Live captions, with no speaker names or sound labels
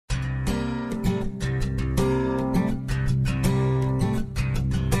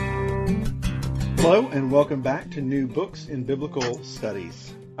Hello and welcome back to New Books in Biblical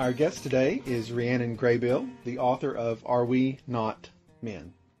Studies. Our guest today is Rhiannon Graybill, the author of Are We Not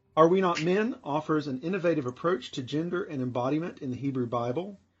Men? Are We Not Men offers an innovative approach to gender and embodiment in the Hebrew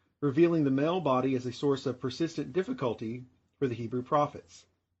Bible, revealing the male body as a source of persistent difficulty for the Hebrew prophets.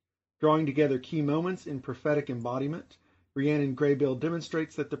 Drawing together key moments in prophetic embodiment, Rhiannon Graybill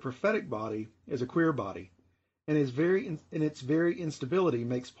demonstrates that the prophetic body is a queer body, and its very instability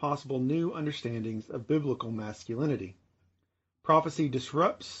makes possible new understandings of biblical masculinity. Prophecy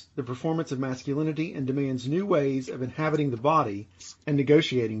disrupts the performance of masculinity and demands new ways of inhabiting the body and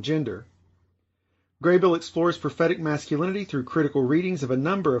negotiating gender. Graybill explores prophetic masculinity through critical readings of a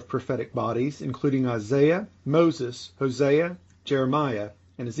number of prophetic bodies, including Isaiah, Moses, Hosea, Jeremiah,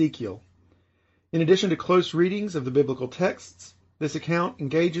 and Ezekiel. In addition to close readings of the biblical texts, this account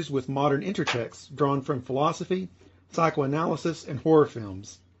engages with modern intertexts drawn from philosophy, psychoanalysis, and horror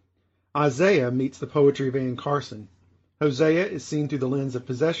films. Isaiah meets the poetry of Anne Carson. Hosea is seen through the lens of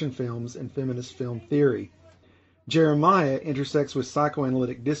possession films and feminist film theory. Jeremiah intersects with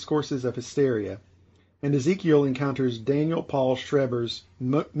psychoanalytic discourses of hysteria. And Ezekiel encounters Daniel Paul Schreber's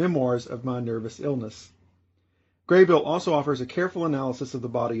Memoirs of My Nervous Illness. Graybill also offers a careful analysis of the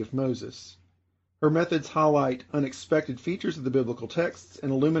body of Moses. Her methods highlight unexpected features of the biblical texts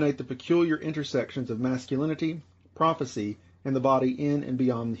and illuminate the peculiar intersections of masculinity, prophecy, and the body in and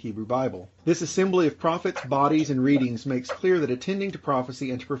beyond the Hebrew Bible. This assembly of prophets, bodies, and readings makes clear that attending to prophecy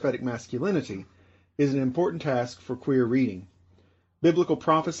and to prophetic masculinity is an important task for queer reading. Biblical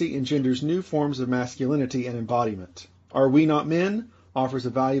prophecy engenders new forms of masculinity and embodiment. Are We Not Men offers a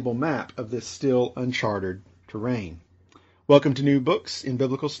valuable map of this still uncharted terrain. Welcome to New Books in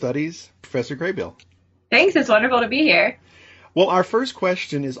Biblical Studies, Professor Graybill. Thanks, it's wonderful to be here. Well, our first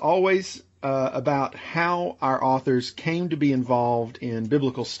question is always about how our authors came to be involved in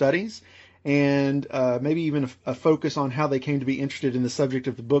biblical studies, and maybe even a focus on how they came to be interested in the subject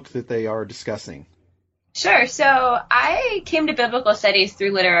of the book that they are discussing. Sure. So I came to biblical studies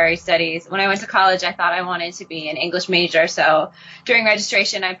through literary studies. When I went to college, I thought I wanted to be an English major. So during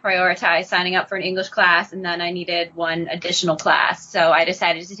registration, I prioritized signing up for an English class, and then I needed one additional class. So I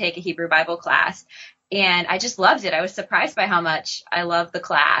decided to take a Hebrew Bible class, and I just loved it. I was surprised by how much I loved the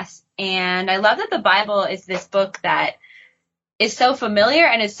class. And I love that the Bible is this book that is so familiar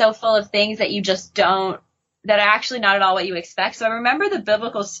and is so full of things that you just don't, that are actually not at all what you expect. So I remember the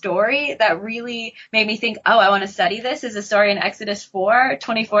biblical story that really made me think, oh, I want to study this, is a story in Exodus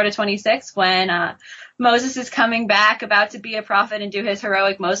 4:24-26, when Moses is coming back about to be a prophet and do his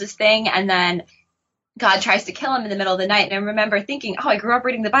heroic Moses thing, and then God tries to kill him in the middle of the night. And I remember thinking, oh, I grew up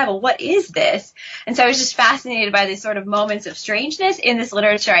reading the Bible. What is this? And so I was just fascinated by these sort of moments of strangeness in this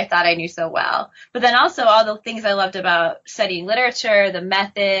literature I thought I knew so well. But then also all the things I loved about studying literature, the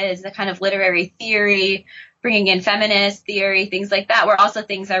methods, the kind of literary theory, bringing in feminist theory, things like that, were also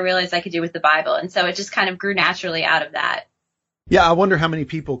things I realized I could do with the Bible. And so it just kind of grew naturally out of that. Yeah, I wonder how many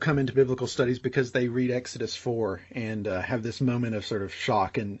people come into biblical studies because they read Exodus 4 and have this moment of sort of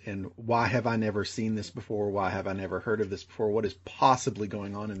shock and why have I never seen this before? Why have I never heard of this before? What is possibly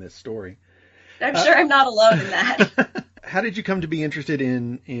going on in this story? I'm sure I'm not alone in that. How did you come to be interested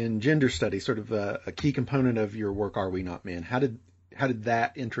in gender studies, sort of a key component of your work, Are We Not Men? How did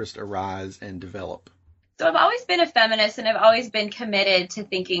that interest arise and develop? So I've always been a feminist, and I've always been committed to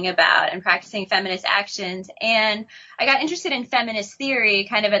thinking about and practicing feminist actions. And I got interested in feminist theory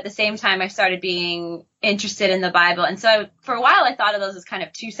kind of at the same time I started being interested in the Bible. And so for a while I thought of those as kind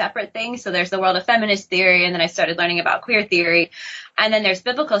of two separate things. So there's the world of feminist theory, and then I started learning about queer theory. And then there's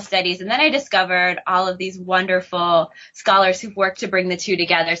biblical studies. And then I discovered all of these wonderful scholars who've worked to bring the two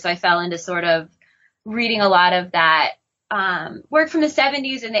together. So I fell into sort of reading a lot of that work from the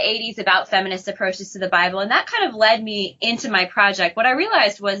 70s and the 80s about feminist approaches to the Bible. And that kind of led me into my project. What I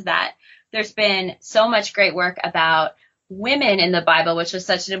realized was that there's been so much great work about women in the Bible, which was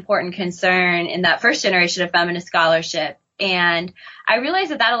such an important concern in that first generation of feminist scholarship. And I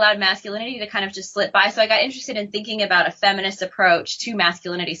realized that allowed masculinity to kind of just slip by. So I got interested in thinking about a feminist approach to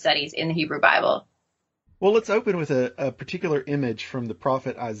masculinity studies in the Hebrew Bible. Well, let's open with a particular image from the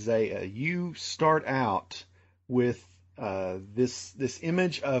prophet Isaiah. You start out with this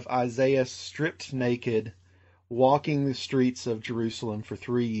image of Isaiah stripped naked, walking the streets of Jerusalem for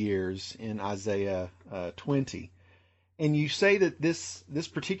 3 years in Isaiah 20. And you say that this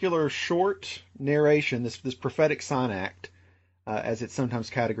particular short narration, this prophetic sign act, as it's sometimes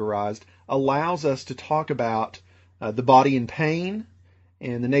categorized, allows us to talk about the body in pain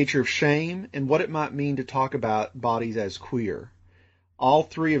and the nature of shame and what it might mean to talk about bodies as queer. All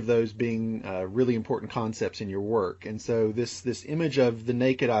three of those being really important concepts in your work. And so this image of the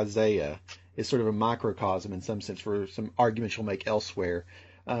naked Isaiah is sort of a microcosm in some sense for some arguments you'll make elsewhere.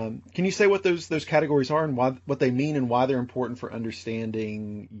 Can you say what those categories are and what they mean and why they're important for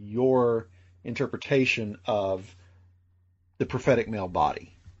understanding your interpretation of the prophetic male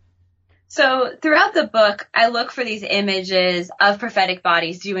body? So throughout the book, I look for these images of prophetic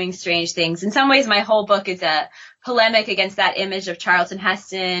bodies doing strange things. In some ways, my whole book is a polemic against that image of Charlton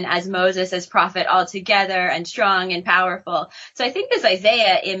Heston as Moses as prophet altogether and strong and powerful. So I think this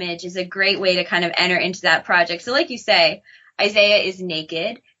Isaiah image is a great way to kind of enter into that project. So like you say, Isaiah is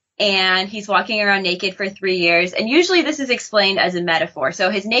naked and he's walking around naked for 3 years. And usually this is explained as a metaphor. So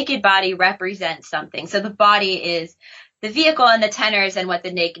his naked body represents something. So the body is the vehicle and the tenors and what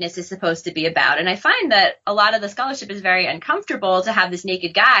the nakedness is supposed to be about. And I find that a lot of the scholarship is very uncomfortable to have this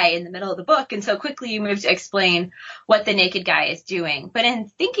naked guy in the middle of the book. And so quickly you move to explain what the naked guy is doing. But in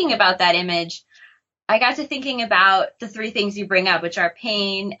thinking about that image, I got to thinking about the 3 things you bring up, which are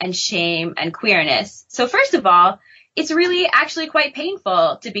pain and shame and queerness. So first of all, it's really actually quite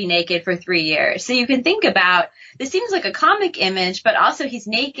painful to be naked for 3 years. So you can think about, this seems like a comic image, but also he's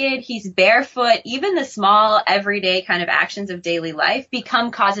naked, he's barefoot, even the small everyday kind of actions of daily life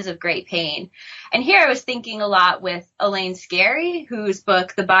become causes of great pain. And here I was thinking a lot with Elaine Scarry, whose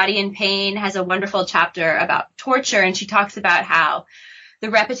book, The Body in Pain, has a wonderful chapter about torture. And she talks about how the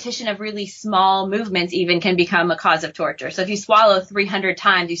repetition of really small movements even can become a cause of torture. So if you swallow 300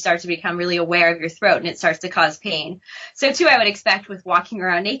 times, you start to become really aware of your throat and it starts to cause pain. So too, I would expect with walking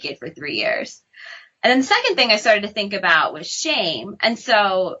around naked for 3 years. And then the second thing I started to think about was shame. And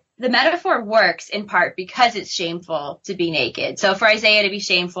so the metaphor works in part because it's shameful to be naked. So for Isaiah to be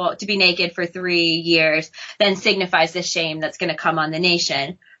shameful, to be naked for 3 years, then signifies the shame that's going to come on the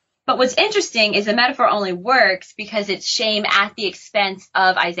nation. But what's interesting is the metaphor only works because it's shame at the expense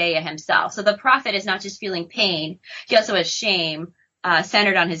of Isaiah himself. So the prophet is not just feeling pain, he also has shame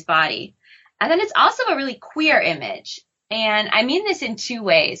centered on his body. And then it's also a really queer image. And I mean this in 2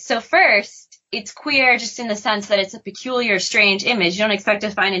 ways. So first, it's queer just in the sense that it's a peculiar, strange image. You don't expect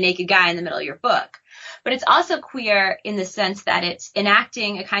to find a naked guy in the middle of your book. But it's also queer in the sense that it's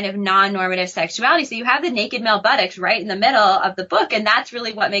enacting a kind of non-normative sexuality. So you have the naked male buttocks right in the middle of the book, and that's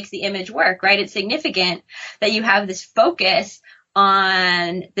really what makes the image work, right? It's significant that you have this focus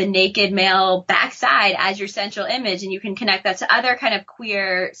on the naked male backside as your central image, and you can connect that to other kind of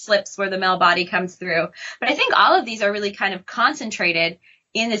queer slips where the male body comes through. But I think all of these are really kind of concentrated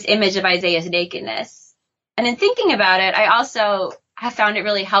in this image of Isaiah's nakedness. And in thinking about it, I also have found it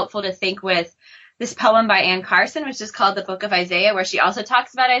really helpful to think with this poem by Anne Carson, which is called The Book of Isaiah, where she also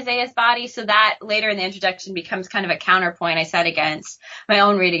talks about Isaiah's body. So that later in the introduction becomes kind of a counterpoint I set against my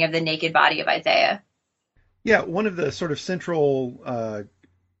own reading of the naked body of Isaiah. Yeah, one of the sort of central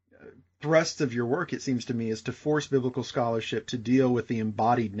thrusts of your work, it seems to me, is to force biblical scholarship to deal with the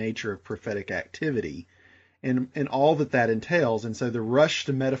embodied nature of prophetic activity and all that entails. And so the rush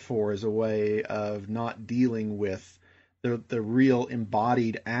to metaphor is a way of not dealing with the real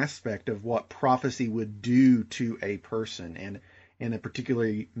embodied aspect of what prophecy would do to a person, and a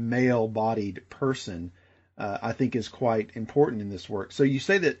particularly male-bodied person, I think is quite important in this work. So you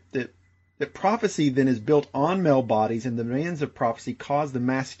say that prophecy then is built on male bodies, and the demands of prophecy cause the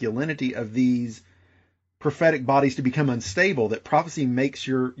masculinity of these prophetic bodies to become unstable, that prophecy makes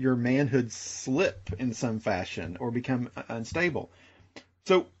your manhood slip in some fashion or become unstable.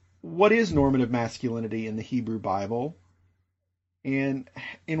 So what is normative masculinity in the Hebrew Bible? And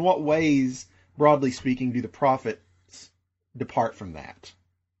in what ways, broadly speaking, do the prophets depart from that?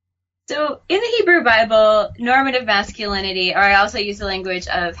 So in the Hebrew Bible, normative masculinity, or I also use the language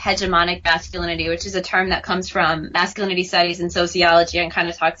of hegemonic masculinity, which is a term that comes from masculinity studies and sociology and kind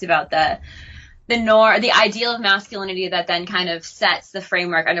of talks about the ideal of masculinity that then kind of sets the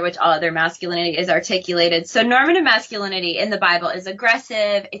framework under which all other masculinity is articulated. So normative masculinity in the Bible is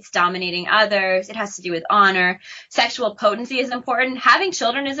aggressive, it's dominating others, it has to do with honor, sexual potency is important, having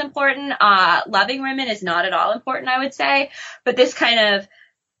children is important, loving women is not at all important, I would say, but this kind of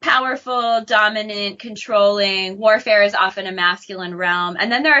powerful, dominant, controlling, warfare is often a masculine realm.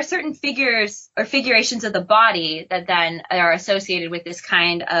 And then there are certain figures or figurations of the body that then are associated with this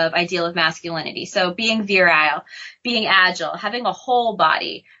kind of ideal of masculinity. So being virile, being agile, having a whole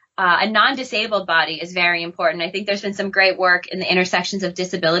body, a non-disabled body is very important. I think there's been some great work in the intersections of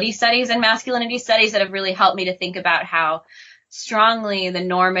disability studies and masculinity studies that have really helped me to think about how strongly the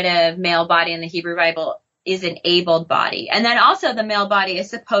normative male body in the Hebrew Bible is an abled body. And then also the male body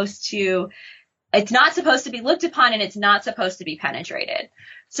is it's not supposed to be looked upon and it's not supposed to be penetrated.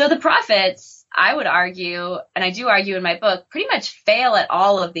 So the prophets, I would argue, and I do argue in my book, pretty much fail at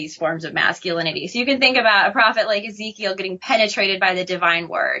all of these forms of masculinity. So you can think about a prophet like Ezekiel getting penetrated by the divine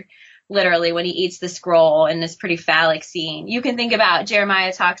word, literally, when he eats the scroll in this pretty phallic scene. You can think about,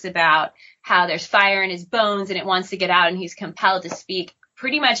 Jeremiah talks about how there's fire in his bones and it wants to get out and he's compelled to speak.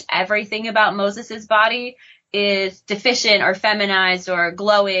 Pretty much everything about Moses's body is deficient or feminized or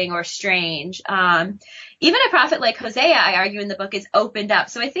glowing or strange. Even a prophet like Hosea, I argue in the book, is opened up.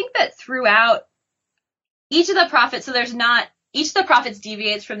 So I think that throughout each of the prophets, each of the prophets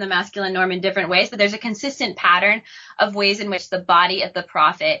deviates from the masculine norm in different ways, but there's a consistent pattern of ways in which the body of the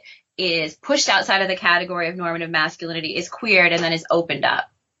prophet is pushed outside of the category of normative masculinity, is queered, and then is opened up.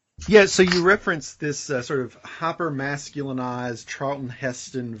 Yeah, so you reference this sort of hyper-masculinized Charlton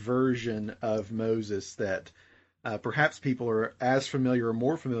Heston version of Moses that perhaps people are as familiar or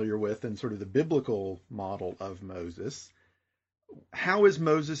more familiar with than sort of the biblical model of Moses. What is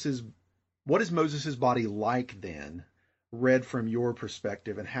Moses's body like then, read from your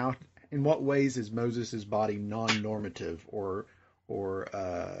perspective, and in what ways is Moses's body non-normative or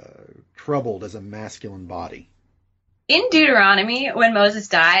troubled as a masculine body? In Deuteronomy, when Moses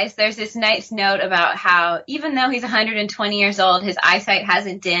dies, there's this nice note about how even though he's 120 years old, his eyesight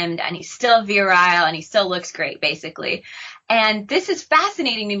hasn't dimmed and he's still virile and he still looks great, basically. And this is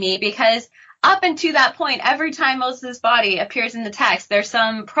fascinating to me because up until that point, every time Moses' body appears in the text, there's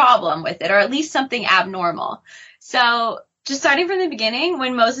some problem with it, or at least something abnormal. So just starting from the beginning,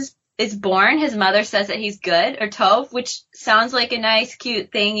 when Moses is born, his mother says that he's good, or tov, which sounds like a nice,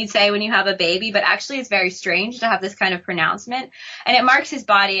 cute thing you'd say when you have a baby, but actually it's very strange to have this kind of pronouncement. And it marks his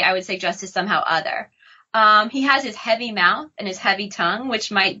body, I would say, just as somehow other. He has his heavy mouth and his heavy tongue,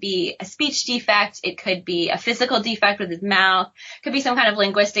 which might be a speech defect. It could be a physical defect with his mouth. It could be some kind of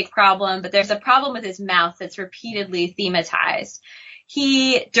linguistic problem, but there's a problem with his mouth that's repeatedly thematized.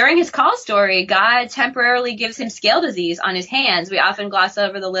 During his call story, God temporarily gives him scale disease on his hands. We often gloss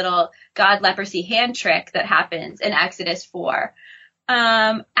over the little God leprosy hand trick that happens in Exodus 4.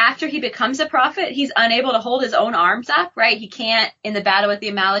 After he becomes a prophet, he's unable to hold his own arms up, right? He can't, in the battle with the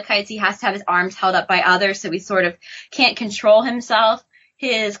Amalekites, he has to have his arms held up by others, so he sort of can't control himself.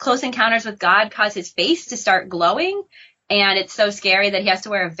 His close encounters with God cause his face to start glowing. And it's so scary that he has to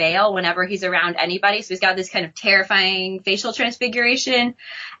wear a veil whenever he's around anybody. So he's got this kind of terrifying facial transfiguration.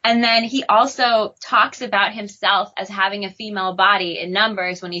 And then he also talks about himself as having a female body in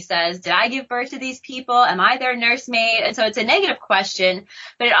Numbers when he says, did I give birth to these people? Am I their nursemaid? And so it's a negative question,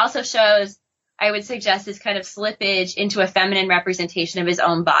 but it also shows, I would suggest, this kind of slippage into a feminine representation of his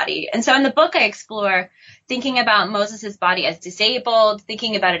own body. And so in the book, I explore thinking about Moses' body as disabled,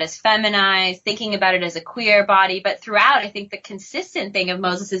 thinking about it as feminized, thinking about it as a queer body. But throughout, I think the consistent thing of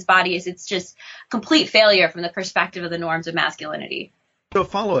Moses' body is it's just complete failure from the perspective of the norms of masculinity. So a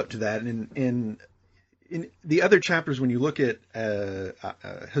follow-up to that, in the other chapters, when you look at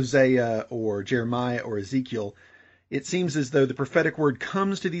Hosea or Jeremiah or Ezekiel, it seems as though the prophetic word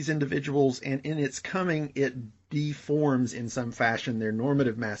comes to these individuals, and in its coming, it deforms in some fashion their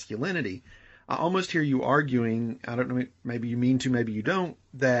normative masculinity. I almost hear you arguing, I don't know, maybe you mean to, maybe you don't,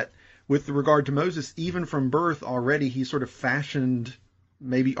 that with regard to Moses, even from birth already, he's sort of fashioned,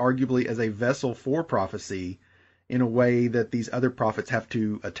 maybe arguably as a vessel for prophecy in a way that these other prophets have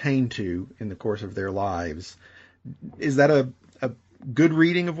to attain to in the course of their lives. Is that a good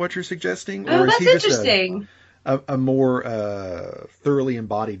reading of what you're suggesting? Oh, or is that's he just interesting. A more thoroughly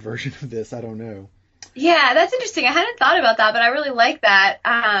embodied version of this? I don't know. Yeah, that's interesting. I hadn't thought about that, but I really like that.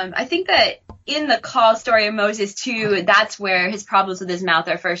 I think that in the call story of Moses too, that's where his problems with his mouth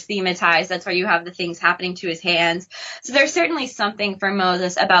are first thematized. That's where you have the things happening to his hands. So there's certainly something for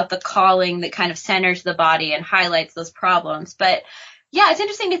Moses about the calling that kind of centers the body and highlights those problems. But yeah, it's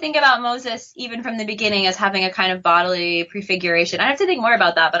interesting to think about Moses even from the beginning as having a kind of bodily prefiguration. I have to think more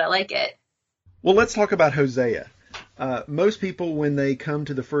about that, but I like it. Well, let's talk about Hosea. Most people, when they come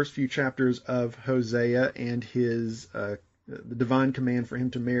to the first few chapters of Hosea and his the divine command for him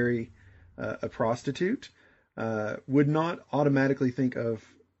to marry a prostitute, would not automatically think of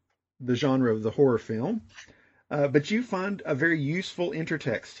the genre of the horror film. But you find a very useful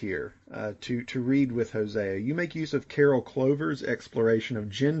intertext here to read with Hosea. You make use of Carol Clover's exploration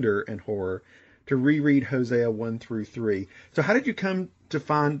of gender and horror to reread Hosea 1 through 3. So how did you come to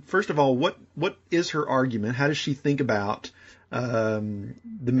find, first of all, what is her argument? How does she think about the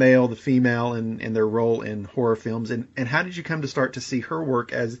male, the female, and their role in horror films? And how did you come to start to see her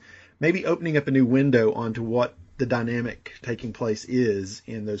work as maybe opening up a new window onto what the dynamic taking place is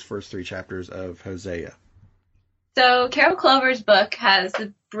in those first 3 chapters of Hosea? So Carol Clover's book has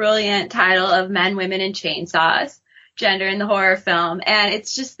the brilliant title of Men, Women, and Chainsaws, Gender in the Horror Film. And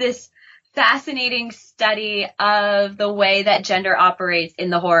it's just this fascinating study of the way that gender operates in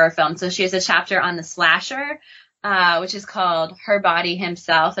the horror film. So she has a chapter on the slasher, which is called Her Body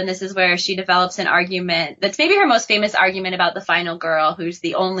Himself. And this is where she develops an argument that's maybe her most famous argument about the final girl, who's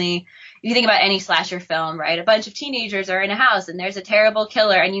the only, if you think about any slasher film, right? A bunch of teenagers are in a house and there's a terrible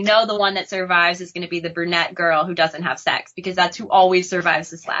killer, and you know the one that survives is going to be the brunette girl who doesn't have sex, because that's who always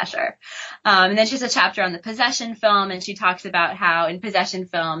survives the slasher. And then she has a chapter on the possession film, and she talks about how in possession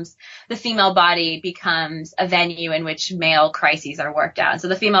films, the female body becomes a venue in which male crises are worked out. So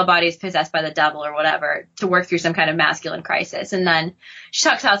the female body is possessed by the devil or whatever to work through some kind of masculine crisis. And then she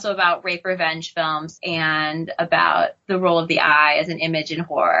talks also about rape revenge films and about the role of the eye as an image in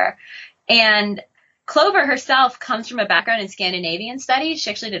horror. And Clover herself comes from a background in Scandinavian studies. She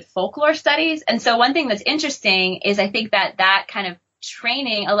actually did folklore studies. And so one thing that's interesting is I think that kind of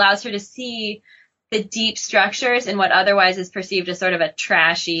training allows her to see the deep structures in what otherwise is perceived as sort of a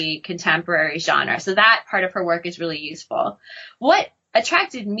trashy contemporary genre. So that part of her work is really useful. What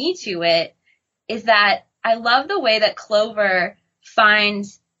attracted me to it is that I love the way that Clover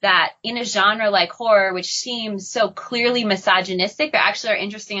finds that in a genre like horror, which seems so clearly misogynistic, there actually are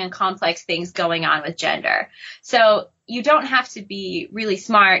interesting and complex things going on with gender. So you don't have to be really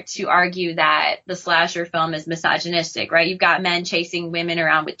smart to argue that the slasher film is misogynistic, right? You've got men chasing women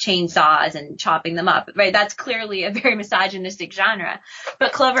around with chainsaws and chopping them up, right? That's clearly a very misogynistic genre.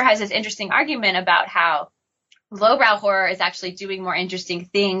 But Clover has this interesting argument about how lowbrow horror is actually doing more interesting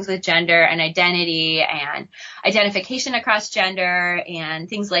things with gender and identity and identification across gender and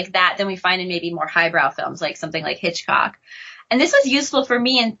things like that than we find in maybe more highbrow films, like something like Hitchcock. And this was useful for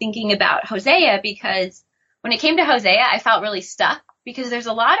me in thinking about Hosea, because when it came to Hosea, I felt really stuck, because there's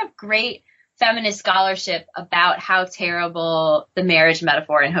a lot of great feminist scholarship about how terrible the marriage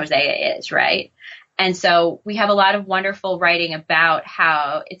metaphor in Hosea is, right? And so we have a lot of wonderful writing about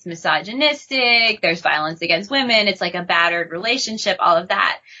how it's misogynistic, there's violence against women, it's like a battered relationship, all of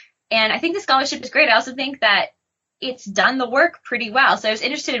that. And I think the scholarship is great. I also think that it's done the work pretty well. So I was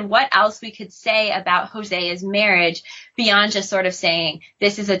interested in what else we could say about Hosea's marriage beyond just sort of saying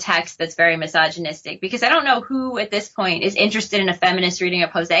this is a text that's very misogynistic, because I don't know who at this point is interested in a feminist reading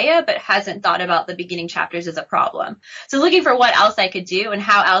of Hosea but hasn't thought about the beginning chapters as a problem. So looking for what else I could do and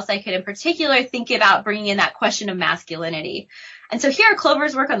how else I could in particular think about bringing in that question of masculinity. And so here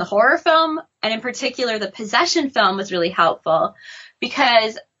Clover's work on the horror film, and in particular the possession film, was really helpful,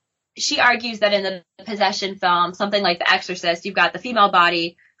 because she argues that in the possession film, something like The Exorcist, you've got the female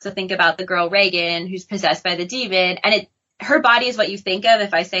body. So think about the girl Reagan who's possessed by the demon, and her body is what you think of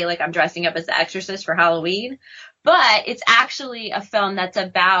if I say, like, I'm dressing up as the Exorcist for Halloween. But it's actually a film that's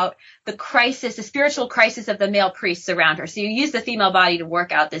about the crisis, the spiritual crisis of the male priests around her. So you use the female body to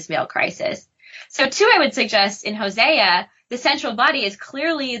work out this male crisis. So too, I would suggest in Hosea, the central body is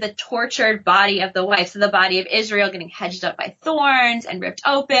clearly the tortured body of the wife. So the body of Israel getting hedged up by thorns and ripped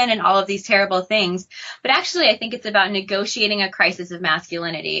open and all of these terrible things. But actually, I think it's about negotiating a crisis of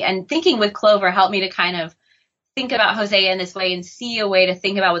masculinity. And thinking with Clover helped me to kind of think about Hosea in this way and see a way to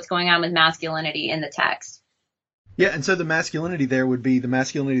think about what's going on with masculinity in the text. Yeah, and so the masculinity there would be the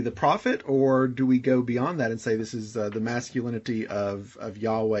masculinity of the prophet, or do we go beyond that and say this is the masculinity of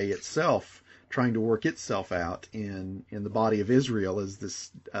Yahweh itself, trying to work itself out in the body of Israel as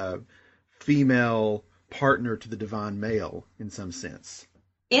this female partner to the divine male in some sense?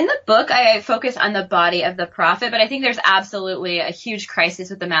 In the book, I focus on the body of the prophet, but I think there's absolutely a huge crisis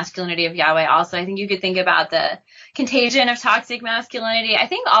with the masculinity of Yahweh also. I think you could think about the contagion of toxic masculinity. I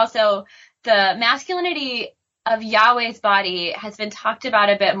think also the masculinity of Yahweh's body has been talked about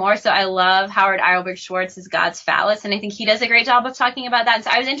a bit more. So I love Howard Eilberg Schwartz's God's Phallus, and I think he does a great job of talking about that. And so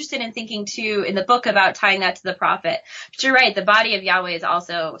I was interested in thinking too in the book about tying that to the prophet. But you're right, the body of Yahweh is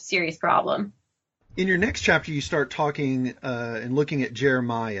also a serious problem. In your next chapter, you start talking and looking at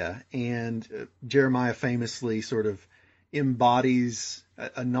Jeremiah, and Jeremiah famously sort of embodies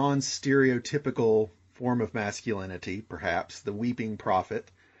a non-stereotypical form of masculinity, perhaps, the weeping prophet.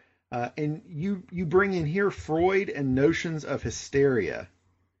 And you bring in here Freud and notions of hysteria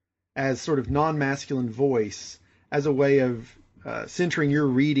as sort of non-masculine voice as a way of centering your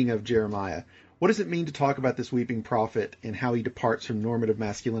reading of Jeremiah. What does it mean to talk about this weeping prophet and how he departs from normative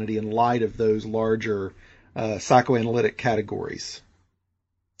masculinity in light of those larger psychoanalytic categories?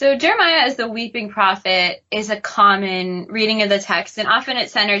 So Jeremiah as the weeping prophet is a common reading of the text, and often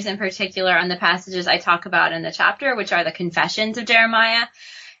it centers in particular on the passages I talk about in the chapter, which are the confessions of Jeremiah.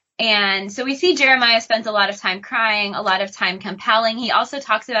 And so we see Jeremiah spends a lot of time crying, a lot of time compelling. He also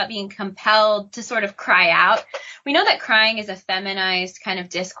talks about being compelled to sort of cry out. We know that crying is a feminized kind of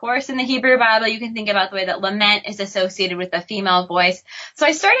discourse in the Hebrew Bible. You can think about the way that lament is associated with the female voice. So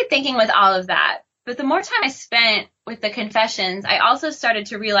I started thinking with all of that. But the more time I spent with the Confessions, I also started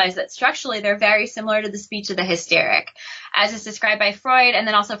to realize that structurally they're very similar to the speech of the hysteric, as is described by Freud, and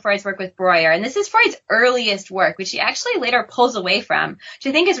then also Freud's work with Breuer. And this is Freud's earliest work, which he actually later pulls away from, which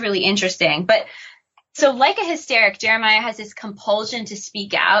I think is really interesting. But so like a hysteric, Jeremiah has this compulsion to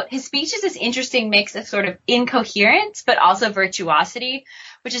speak out. His speech is this interesting mix of sort of incoherence, but also virtuosity,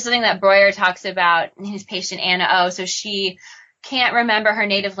 which is something that Breuer talks about in his patient Anna O. So she can't remember her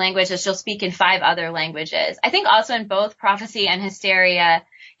native language, so she'll speak in 5 other languages. I think also in both prophecy and hysteria,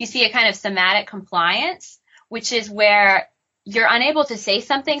 you see a kind of somatic compliance, which is where you're unable to say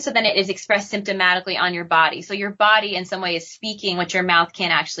something, so then it is expressed symptomatically on your body. So your body in some way is speaking what your mouth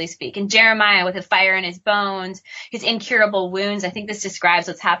can't actually speak. And Jeremiah, with a fire in his bones, his incurable wounds, I think this describes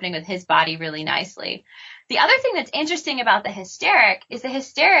what's happening with his body really nicely. The other thing that's interesting about the hysteric is the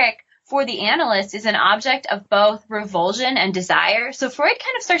hysteric, for the analyst, is an object of both revulsion and desire. So Freud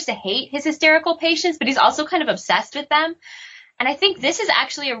kind of starts to hate his hysterical patients, but he's also kind of obsessed with them. And I think this is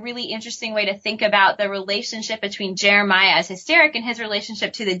actually a really interesting way to think about the relationship between Jeremiah as hysteric and his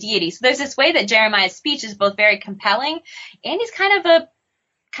relationship to the deity. So there's this way that Jeremiah's speech is both very compelling, and he's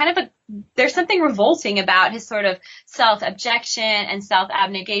there's something revolting about his sort of self-abjection and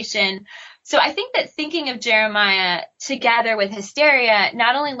self-abnegation. So I think that thinking of Jeremiah together with hysteria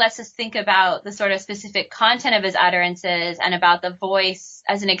not only lets us think about the sort of specific content of his utterances and about the voice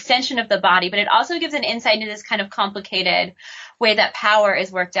as an extension of the body, but it also gives an insight into this kind of complicated way that power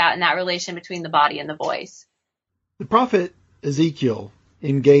is worked out in that relation between the body and the voice. The prophet Ezekiel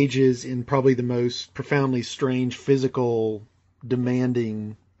engages in probably the most profoundly strange physical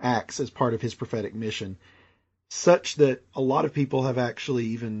demanding acts as part of his prophetic mission, such that a lot of people have actually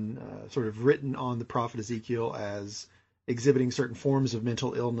even sort of written on the prophet Ezekiel as exhibiting certain forms of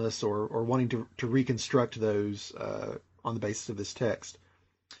mental illness or wanting to reconstruct those on the basis of this text.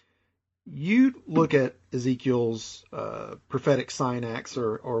 You look at Ezekiel's prophetic sign acts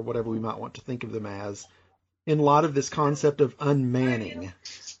or whatever we might want to think of them as in light of this concept of unmanning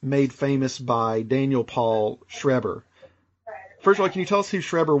made famous by Daniel Paul Schreber. First of all, can you tell us who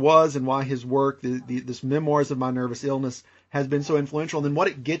Schreber was and why his work, this Memoirs of My Nervous Illness, has been so influential, and then what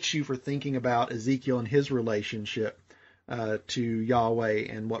it gets you for thinking about Ezekiel and his relationship to Yahweh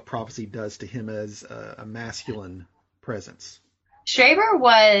and what prophecy does to him as a masculine presence? Schreber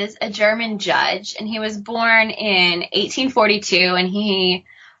was a German judge, and he was born in 1842,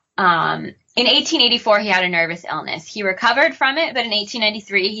 and in 1884, he had a nervous illness. He recovered from it, but in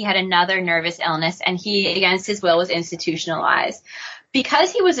 1893, he had another nervous illness, and he, against his will, was institutionalized.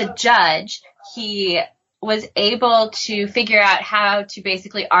 Because he was a judge, he was able to figure out how to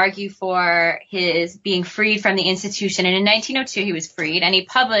basically argue for his being freed from the institution. And in 1902, he was freed, and he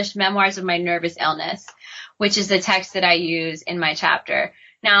published Memoirs of My Nervous Illness, which is the text that I use in my chapter.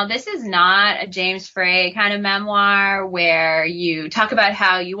 Now, this is not a James Frey kind of memoir where you talk about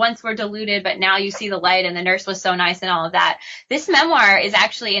how you once were deluded, but now you see the light and the nurse was so nice and all of that. This memoir is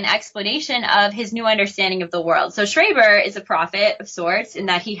actually an explanation of his new understanding of the world. So Schreber is a prophet of sorts in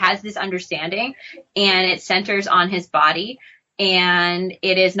that he has this understanding, and it centers on his body, and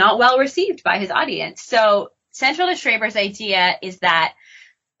it is not well received by his audience. So central to Schreber's idea is that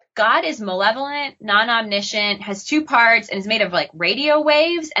God is malevolent, non-omniscient, has 2 parts, and is made of like radio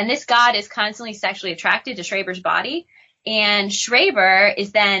waves. And this God is constantly sexually attracted to Schreber's body. And Schreber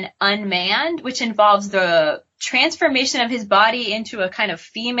is then unmanned, which involves the transformation of his body into a kind of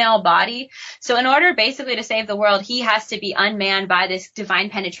female body. So in order basically to save the world, he has to be unmanned by this divine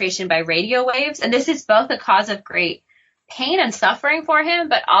penetration by radio waves. And this is both a cause of great pain and suffering for him,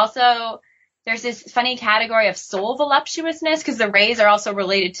 but also there's this funny category of soul voluptuousness because the rays are also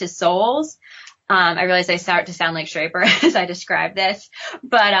related to souls. I realize I start to sound like Schreber as I describe this,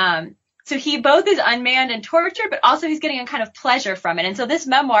 but so he both is unmanned and tortured, but also he's getting a kind of pleasure from it. And so this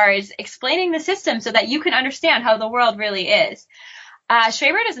memoir is explaining the system so that you can understand how the world really is.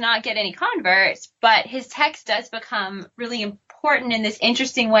 Schreber does not get any converts, but his text does become really important in this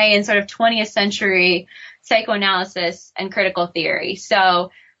interesting way in sort of 20th century psychoanalysis and critical theory.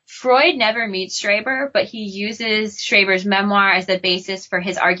 So Freud never meets Schreber, but he uses Schreber's memoir as the basis for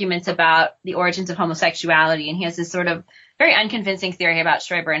his arguments about the origins of homosexuality. And he has this sort of very unconvincing theory about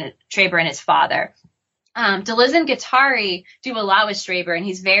Schreber and his father. Deleuze and Guattari do a lot with Schreber, and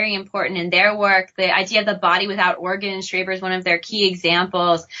he's very important in their work. The idea of the body without organs, Schreber is one of their key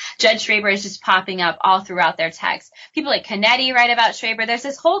examples. Judge Schreber is just popping up all throughout their texts. People like Canetti write about Schreber. There's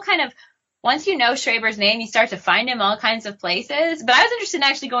this whole kind of, once you know Schreber's name, you start to find him all kinds of places. But I was interested in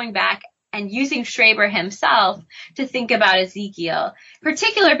actually going back and using Schreber himself to think about Ezekiel, in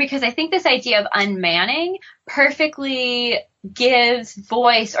particular because I think this idea of unmanning perfectly gives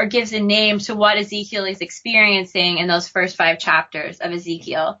voice or gives a name to what Ezekiel is experiencing in those first 5 chapters of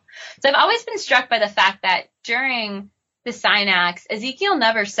Ezekiel. So I've always been struck by the fact that during the Synax, Ezekiel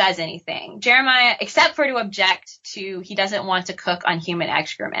never says anything. Jeremiah, except for to object to, he doesn't want to cook on human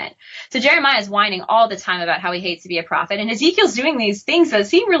excrement. So Jeremiah is whining all the time about how he hates to be a prophet. And Ezekiel's doing these things that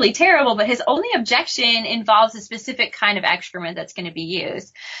seem really terrible, but his only objection involves a specific kind of excrement that's going to be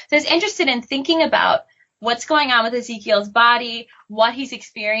used. So I was interested in thinking about what's going on with Ezekiel's body, what he's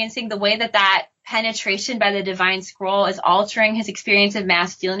experiencing, the way that that penetration by the divine scroll is altering his experience of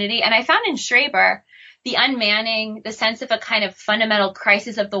masculinity. And I found in Schreber the unmanning, the sense of a kind of fundamental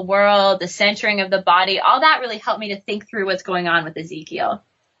crisis of the world, the centering of the body, all that really helped me to think through what's going on with Ezekiel.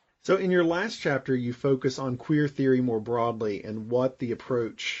 So in your last chapter, you focus on queer theory more broadly and what the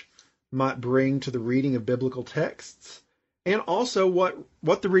approach might bring to the reading of biblical texts, and also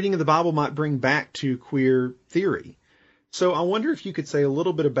what the reading of the Bible might bring back to queer theory. So I wonder if you could say a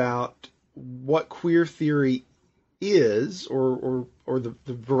little bit about what queer theory is, or the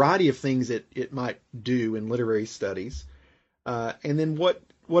variety of things it might do in literary studies, and then what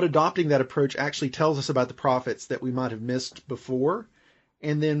adopting that approach actually tells us about the prophets that we might have missed before,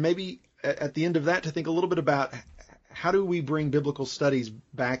 and then maybe at the end of that to think a little bit about how do we bring biblical studies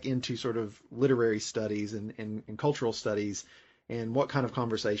back into sort of literary studies and cultural studies, and what kind of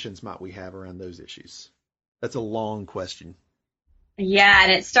conversations might we have around those issues? That's a long question. Yeah,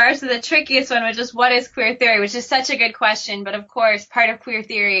 and it starts with the trickiest one, which is what is queer theory, which is such a good question. But of course, part of queer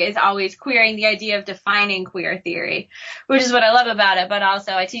theory is always queering the idea of defining queer theory, which is what I love about it. But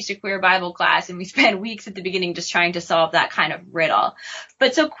also I teach a queer Bible class and we spend weeks at the beginning just trying to solve that kind of riddle.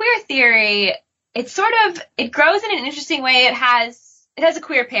 But so queer theory, it grows in an interesting way. It has a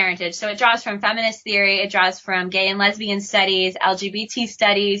queer parentage. So it draws from feminist theory. It draws from gay and lesbian studies, LGBT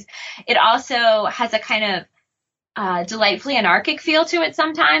studies. It also has a kind of delightfully anarchic feel to it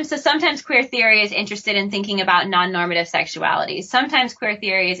sometimes. So sometimes queer theory is interested in thinking about non-normative sexuality. Sometimes queer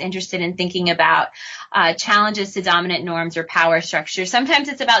theory is interested in thinking about challenges to dominant norms or power structures. Sometimes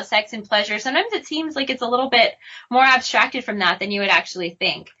it's about sex and pleasure. Sometimes it seems like it's a little bit more abstracted from that than you would actually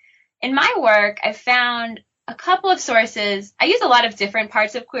think. In my work, I've found a couple of sources. I use a lot of different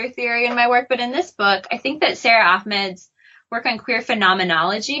parts of queer theory in my work, but in this book, I think that Sarah Ahmed's work on queer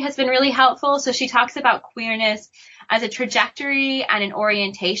phenomenology has been really helpful. So she talks about queerness as a trajectory and an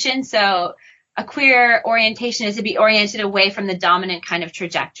orientation. So a queer orientation is to be oriented away from the dominant kind of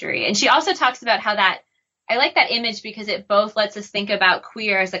trajectory. And she also talks about how I like that image because it both lets us think about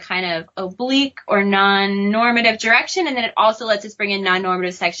queer as a kind of oblique or non-normative direction, and then it also lets us bring in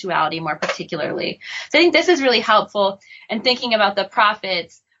non-normative sexuality more particularly. So I think this is really helpful in thinking about the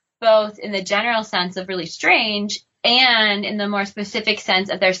prophets, both in the general sense of really strange and in the more specific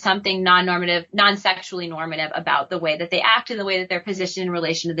sense of there's something non-normative, non-sexually normative about the way that they act and the way that they're positioned in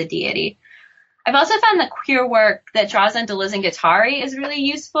relation to the deity. I've also found that queer work that draws on Deleuze and Guattari is really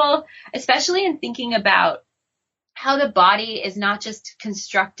useful, especially in thinking about how the body is not just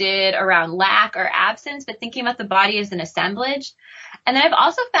constructed around lack or absence, but thinking about the body as an assemblage. And then I've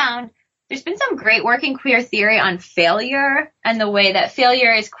also found there's been some great work in queer theory on failure and the way that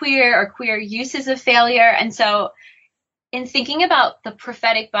failure is queer or queer uses of failure. And so in thinking about the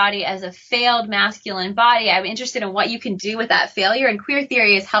prophetic body as a failed masculine body, I'm interested in what you can do with that failure, and queer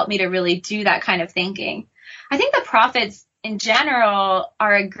theory has helped me to really do that kind of thinking. I think the prophets in general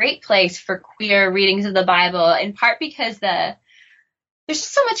are a great place for queer readings of the Bible, in part because there's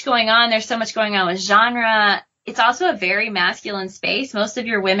just so much going on. There's so much going on with genre. It's also a very masculine space. Most of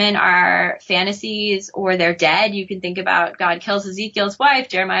your women are fantasies or they're dead. You can think about God kills Ezekiel's wife.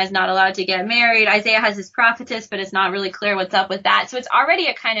 Jeremiah is not allowed to get married. Isaiah has his prophetess, but it's not really clear what's up with that. So it's already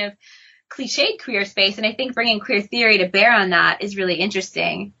a kind of cliched queer space. And I think bringing queer theory to bear on that is really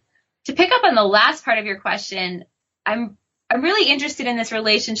interesting. To pick up on the last part of your question, I'm really interested in this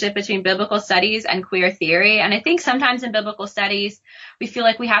relationship between biblical studies and queer theory. And I think sometimes in biblical studies, we feel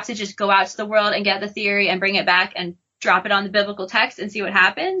like we have to just go out to the world and get the theory and bring it back and drop it on the biblical text and see what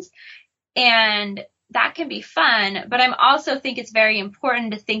happens. And that can be fun, but I also think it's very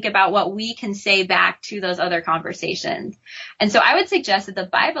important to think about what we can say back to those other conversations. And so I would suggest that the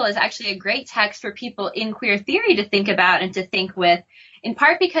Bible is actually a great text for people in queer theory to think about and to think with, in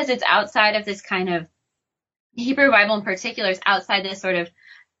part because it's outside of this kind of Hebrew Bible in particular is outside this sort of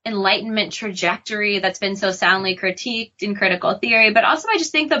Enlightenment trajectory that's been so soundly critiqued in critical theory. But also I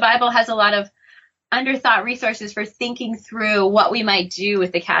just think the Bible has a lot of underthought resources for thinking through what we might do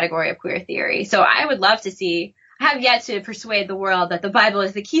with the category of queer theory. So I would love to see have yet to persuade the world that the Bible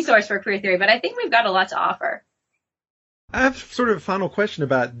is the key source for queer theory, but I think we've got a lot to offer. I have sort of a final question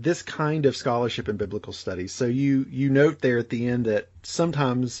about this kind of scholarship in biblical studies. So you note there at the end that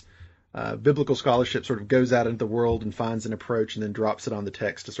sometimes biblical scholarship sort of goes out into the world and finds an approach and then drops it on the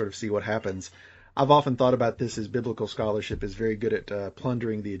text to sort of see what happens. I've often thought about this as biblical scholarship is very good at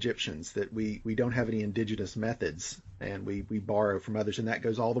plundering the Egyptians, that we don't have any indigenous methods and we borrow from others, and that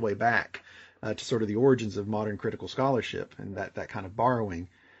goes all the way back to sort of the origins of modern critical scholarship and that kind of borrowing.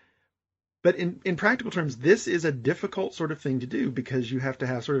 But in practical terms, this is a difficult sort of thing to do because you have to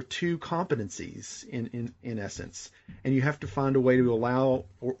have sort of two competencies in essence, and you have to find a way to allow,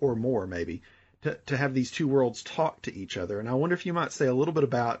 or more maybe, to have these two worlds talk to each other. And I wonder if you might say a little bit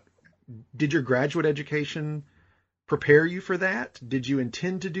about, did your graduate education prepare you for that? Did you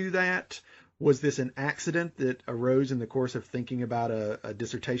intend to do that? Was this an accident that arose in the course of thinking about a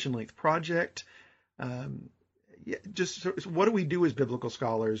dissertation-length project? Just what do we do as biblical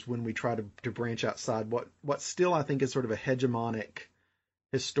scholars when we try to branch outside what still I think is sort of a hegemonic,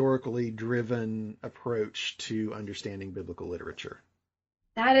 historically driven approach to understanding biblical literature?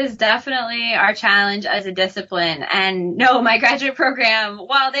 That is definitely our challenge as a discipline. And no, my graduate program,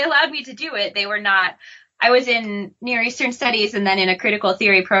 while they allowed me to do it, they were not. I was in Near Eastern Studies and then in a critical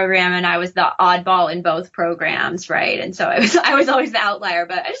theory program, and I was the oddball in both programs, right? And so I was always the outlier,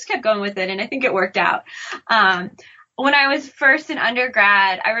 but I just kept going with it, and I think it worked out. When I was first in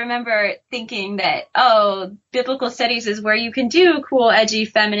undergrad, I remember thinking that, biblical studies is where you can do cool, edgy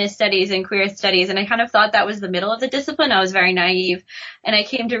feminist studies and queer studies. And I kind of thought that was the middle of the discipline. I was very naive. And I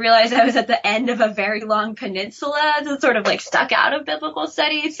came to realize I was at the end of a very long peninsula that sort of like stuck out of biblical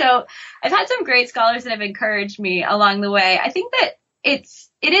studies. So I've had some great scholars that have encouraged me along the way. I think that it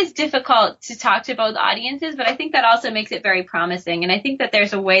is difficult to talk to both audiences, but I think that also makes it very promising. And I think that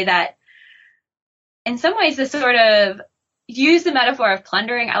there's a way that, in some ways, to sort of use the metaphor of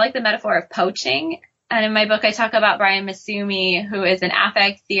plundering. I like the metaphor of poaching. And in my book, I talk about Brian Massumi, who is an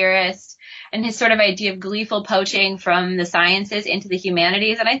affect theorist, and his sort of idea of gleeful poaching from the sciences into the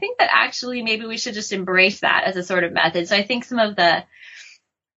humanities. And I think that actually maybe we should just embrace that as a sort of method. So I think some of the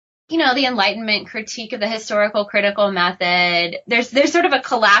Enlightenment critique of the historical critical method, there's sort of a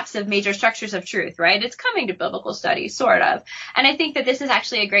collapse of major structures of truth, right? It's coming to biblical studies, sort of. And I think that this is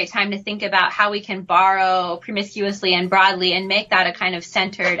actually a great time to think about how we can borrow promiscuously and broadly and make that a kind of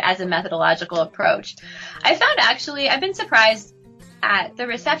centered as a methodological approach. I've been surprised at the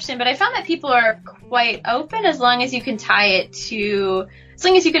reception, but I found that people are quite open as long as you can as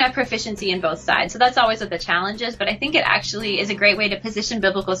long as you can have proficiency in both sides. So that's always what the challenge is, but I think it actually is a great way to position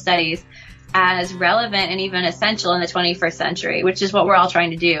biblical studies as relevant and even essential in the 21st century, which is what we're all trying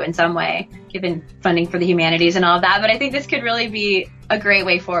to do in some way, given funding for the humanities and all of that. But I think this could really be a great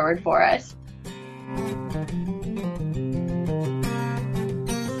way forward for us.